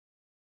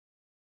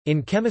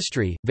In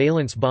chemistry,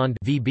 valence bond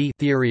 (VB)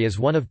 theory is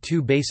one of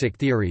two basic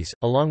theories,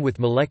 along with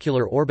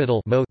molecular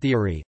orbital (MO)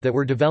 theory, that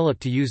were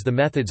developed to use the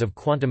methods of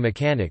quantum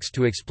mechanics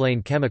to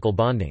explain chemical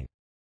bonding.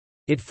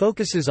 It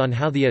focuses on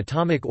how the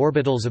atomic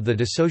orbitals of the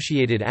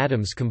dissociated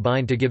atoms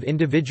combine to give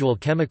individual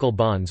chemical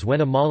bonds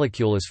when a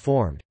molecule is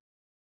formed.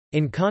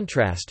 In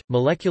contrast,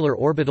 molecular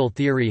orbital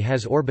theory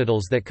has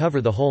orbitals that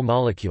cover the whole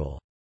molecule.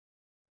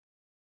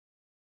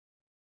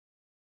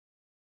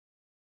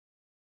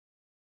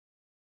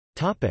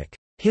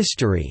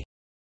 History.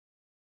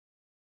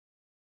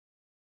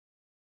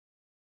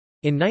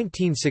 In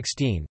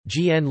 1916,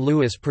 G. N.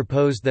 Lewis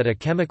proposed that a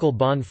chemical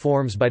bond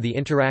forms by the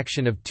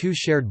interaction of two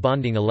shared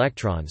bonding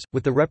electrons,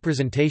 with the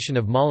representation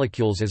of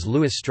molecules as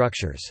Lewis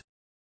structures.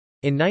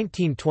 In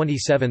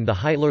 1927 the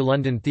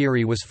Heitler-London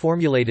theory was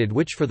formulated,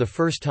 which for the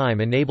first time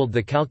enabled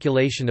the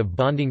calculation of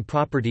bonding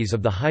properties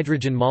of the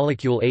hydrogen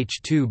molecule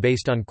H2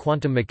 based on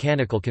quantum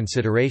mechanical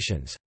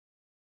considerations.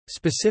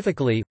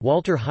 Specifically,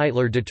 Walter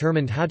Heitler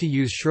determined how to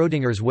use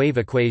Schrödinger's wave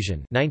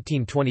equation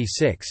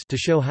 1926 to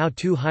show how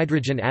two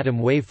hydrogen atom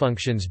wave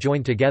functions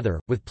join together,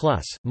 with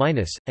plus,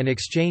 minus, and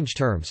exchange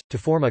terms, to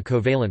form a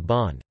covalent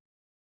bond.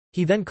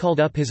 He then called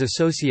up his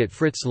associate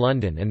Fritz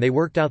London and they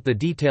worked out the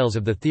details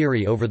of the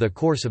theory over the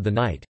course of the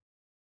night.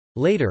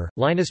 Later,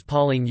 Linus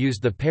Pauling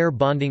used the pair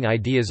bonding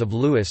ideas of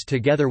Lewis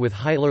together with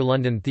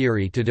Heitler-London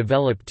theory to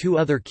develop two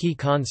other key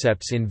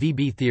concepts in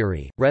VB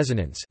theory,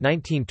 resonance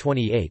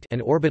 1928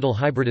 and orbital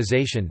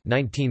hybridization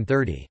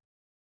 1930.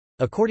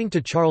 According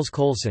to Charles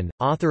Colson,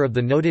 author of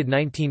the noted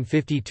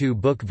 1952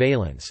 book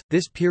Valence,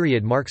 this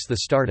period marks the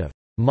start of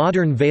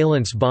modern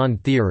valence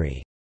bond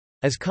theory,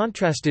 as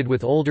contrasted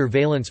with older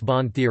valence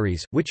bond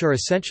theories, which are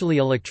essentially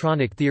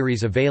electronic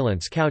theories of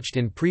valence couched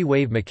in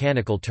pre-wave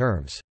mechanical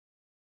terms.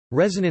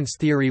 Resonance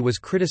theory was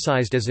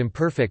criticized as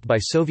imperfect by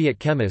Soviet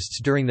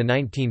chemists during the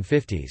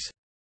 1950s.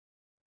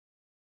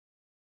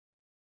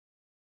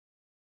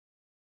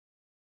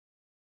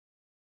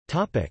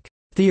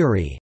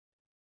 Theory.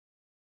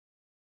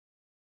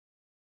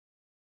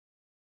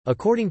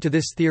 According to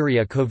this theory,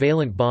 a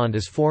covalent bond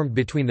is formed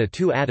between the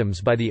two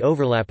atoms by the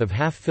overlap of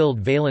half-filled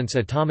valence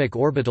atomic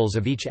orbitals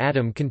of each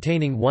atom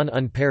containing one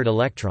unpaired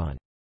electron.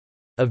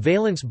 A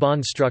valence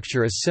bond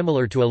structure is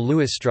similar to a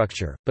Lewis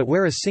structure, but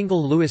where a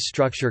single Lewis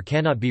structure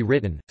cannot be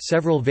written,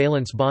 several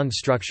valence bond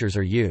structures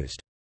are used.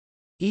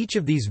 Each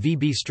of these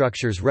VB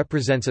structures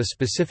represents a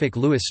specific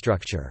Lewis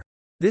structure.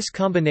 This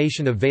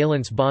combination of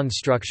valence bond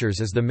structures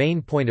is the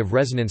main point of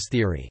resonance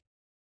theory.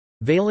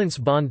 Valence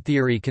bond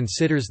theory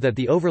considers that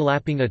the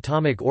overlapping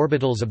atomic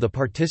orbitals of the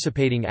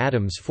participating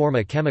atoms form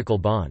a chemical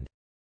bond.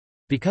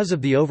 Because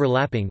of the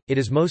overlapping, it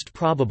is most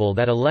probable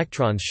that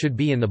electrons should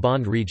be in the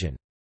bond region.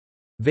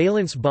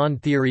 Valence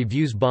bond theory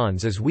views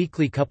bonds as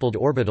weakly coupled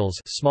orbitals,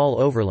 small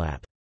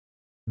overlap.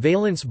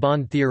 Valence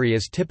bond theory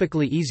is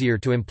typically easier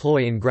to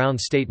employ in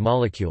ground-state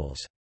molecules.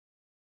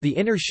 The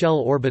inner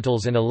shell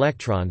orbitals and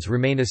electrons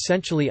remain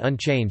essentially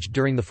unchanged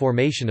during the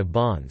formation of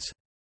bonds.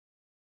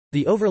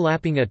 The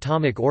overlapping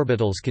atomic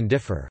orbitals can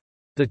differ.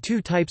 The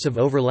two types of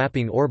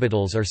overlapping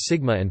orbitals are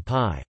sigma and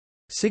pi.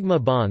 Sigma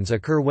bonds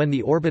occur when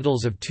the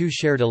orbitals of two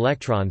shared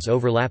electrons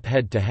overlap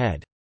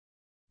head-to-head.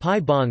 Pi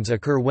bonds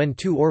occur when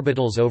two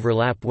orbitals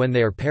overlap when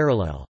they are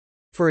parallel.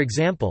 For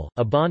example,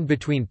 a bond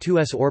between two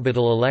s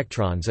orbital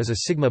electrons is a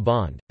sigma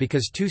bond,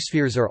 because two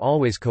spheres are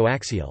always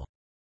coaxial.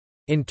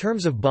 In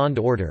terms of bond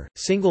order,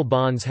 single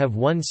bonds have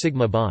one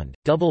sigma bond,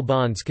 double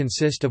bonds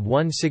consist of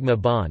one sigma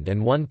bond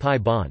and one pi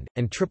bond,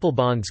 and triple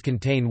bonds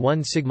contain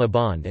one sigma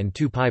bond and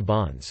two pi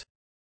bonds.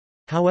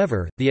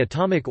 However, the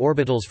atomic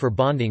orbitals for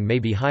bonding may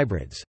be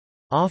hybrids.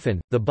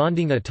 Often, the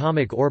bonding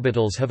atomic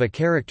orbitals have a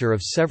character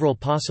of several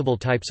possible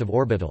types of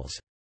orbitals.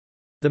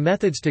 The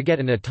methods to get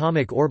an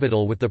atomic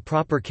orbital with the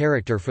proper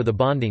character for the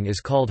bonding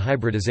is called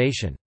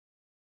hybridization.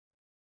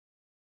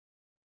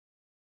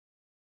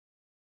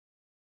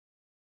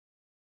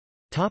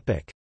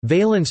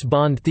 Valence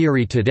bond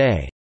theory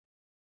today.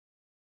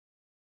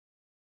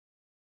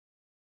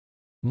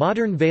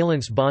 Modern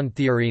valence bond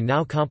theory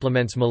now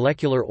complements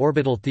molecular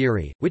orbital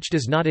theory, which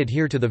does not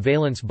adhere to the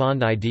valence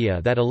bond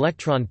idea that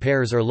electron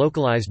pairs are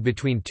localized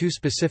between two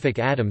specific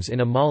atoms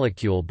in a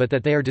molecule, but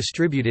that they are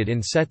distributed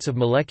in sets of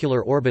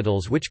molecular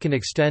orbitals which can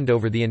extend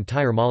over the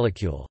entire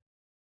molecule.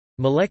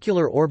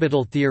 Molecular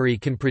orbital theory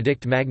can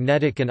predict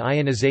magnetic and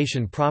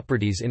ionization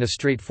properties in a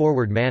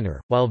straightforward manner,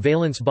 while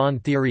valence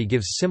bond theory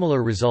gives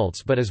similar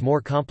results but is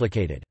more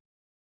complicated.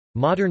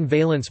 Modern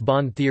valence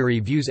bond theory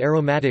views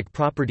aromatic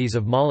properties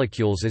of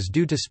molecules as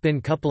due to spin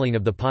coupling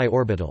of the pi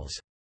orbitals.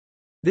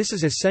 This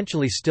is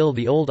essentially still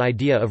the old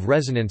idea of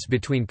resonance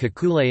between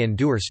Kekulé and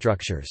Dewar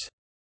structures.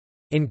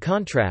 In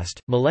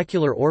contrast,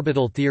 molecular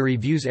orbital theory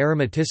views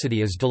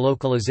aromaticity as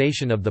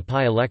delocalization of the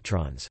pi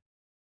electrons.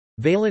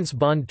 Valence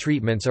bond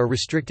treatments are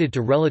restricted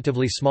to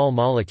relatively small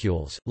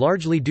molecules,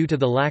 largely due to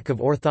the lack of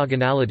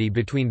orthogonality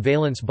between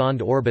valence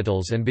bond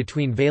orbitals and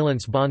between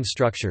valence bond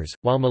structures,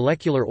 while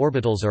molecular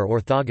orbitals are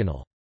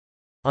orthogonal.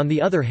 On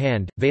the other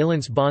hand,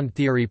 valence bond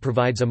theory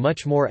provides a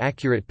much more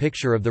accurate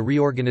picture of the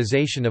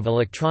reorganization of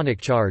electronic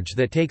charge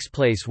that takes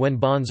place when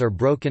bonds are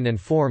broken and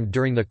formed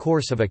during the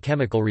course of a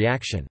chemical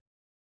reaction.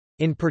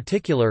 In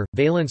particular,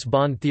 valence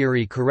bond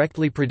theory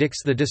correctly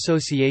predicts the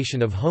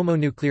dissociation of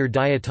homonuclear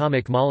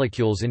diatomic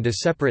molecules into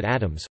separate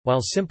atoms,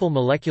 while simple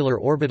molecular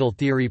orbital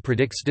theory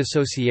predicts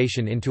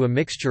dissociation into a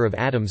mixture of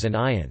atoms and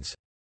ions.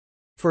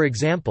 For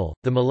example,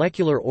 the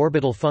molecular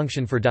orbital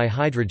function for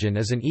dihydrogen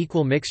is an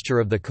equal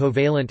mixture of the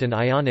covalent and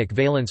ionic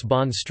valence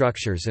bond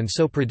structures and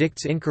so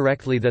predicts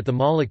incorrectly that the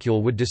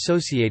molecule would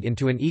dissociate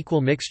into an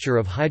equal mixture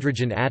of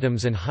hydrogen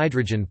atoms and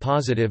hydrogen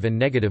positive and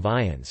negative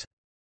ions.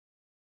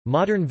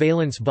 Modern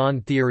valence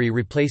bond theory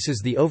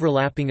replaces the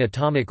overlapping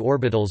atomic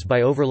orbitals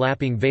by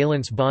overlapping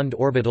valence bond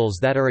orbitals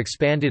that are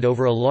expanded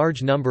over a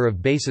large number of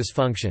basis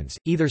functions,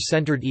 either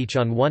centered each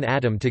on one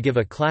atom to give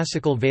a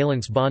classical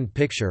valence bond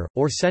picture,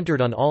 or centered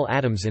on all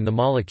atoms in the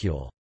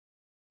molecule.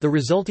 The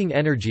resulting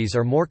energies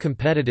are more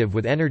competitive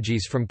with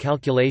energies from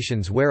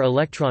calculations where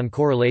electron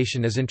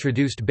correlation is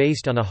introduced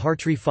based on a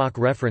Hartree-Fock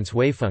reference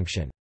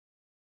wavefunction.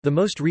 The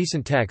most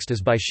recent text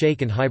is by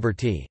Sheikh and Hyber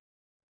T.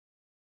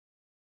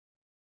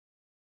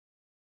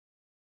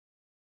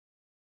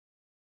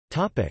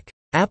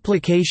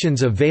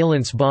 Applications of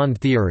valence bond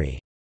theory.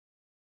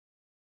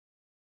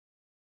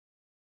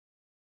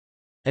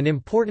 An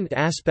important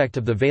aspect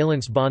of the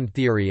valence bond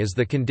theory is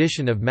the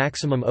condition of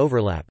maximum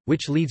overlap,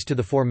 which leads to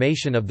the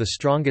formation of the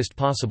strongest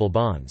possible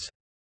bonds.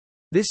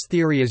 This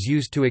theory is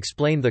used to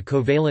explain the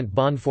covalent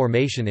bond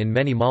formation in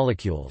many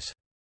molecules.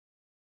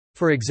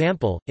 For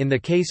example, in the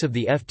case of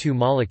the F2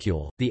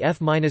 molecule, the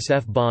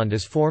F-F bond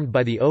is formed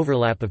by the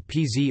overlap of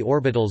pz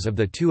orbitals of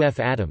the two F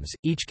atoms,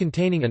 each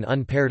containing an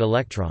unpaired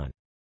electron.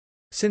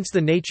 Since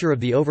the nature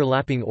of the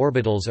overlapping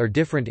orbitals are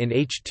different in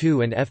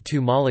H2 and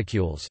F2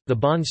 molecules, the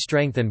bond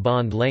strength and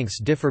bond lengths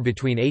differ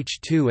between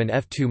H2 and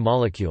F2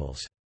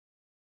 molecules.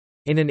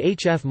 In an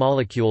HF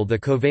molecule, the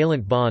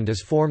covalent bond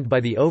is formed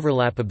by the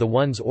overlap of the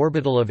 1s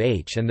orbital of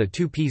H and the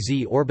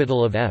 2pz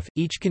orbital of F,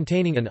 each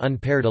containing an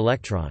unpaired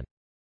electron.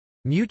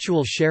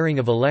 Mutual sharing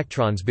of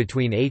electrons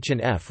between H and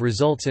F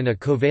results in a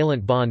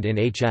covalent bond in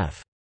HF.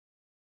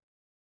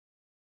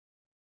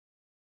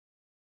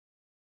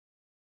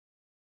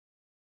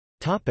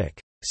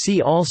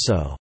 See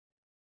also: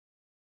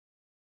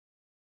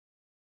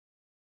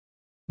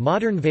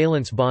 Modern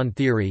valence bond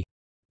theory,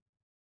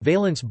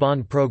 Valence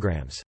bond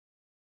programs.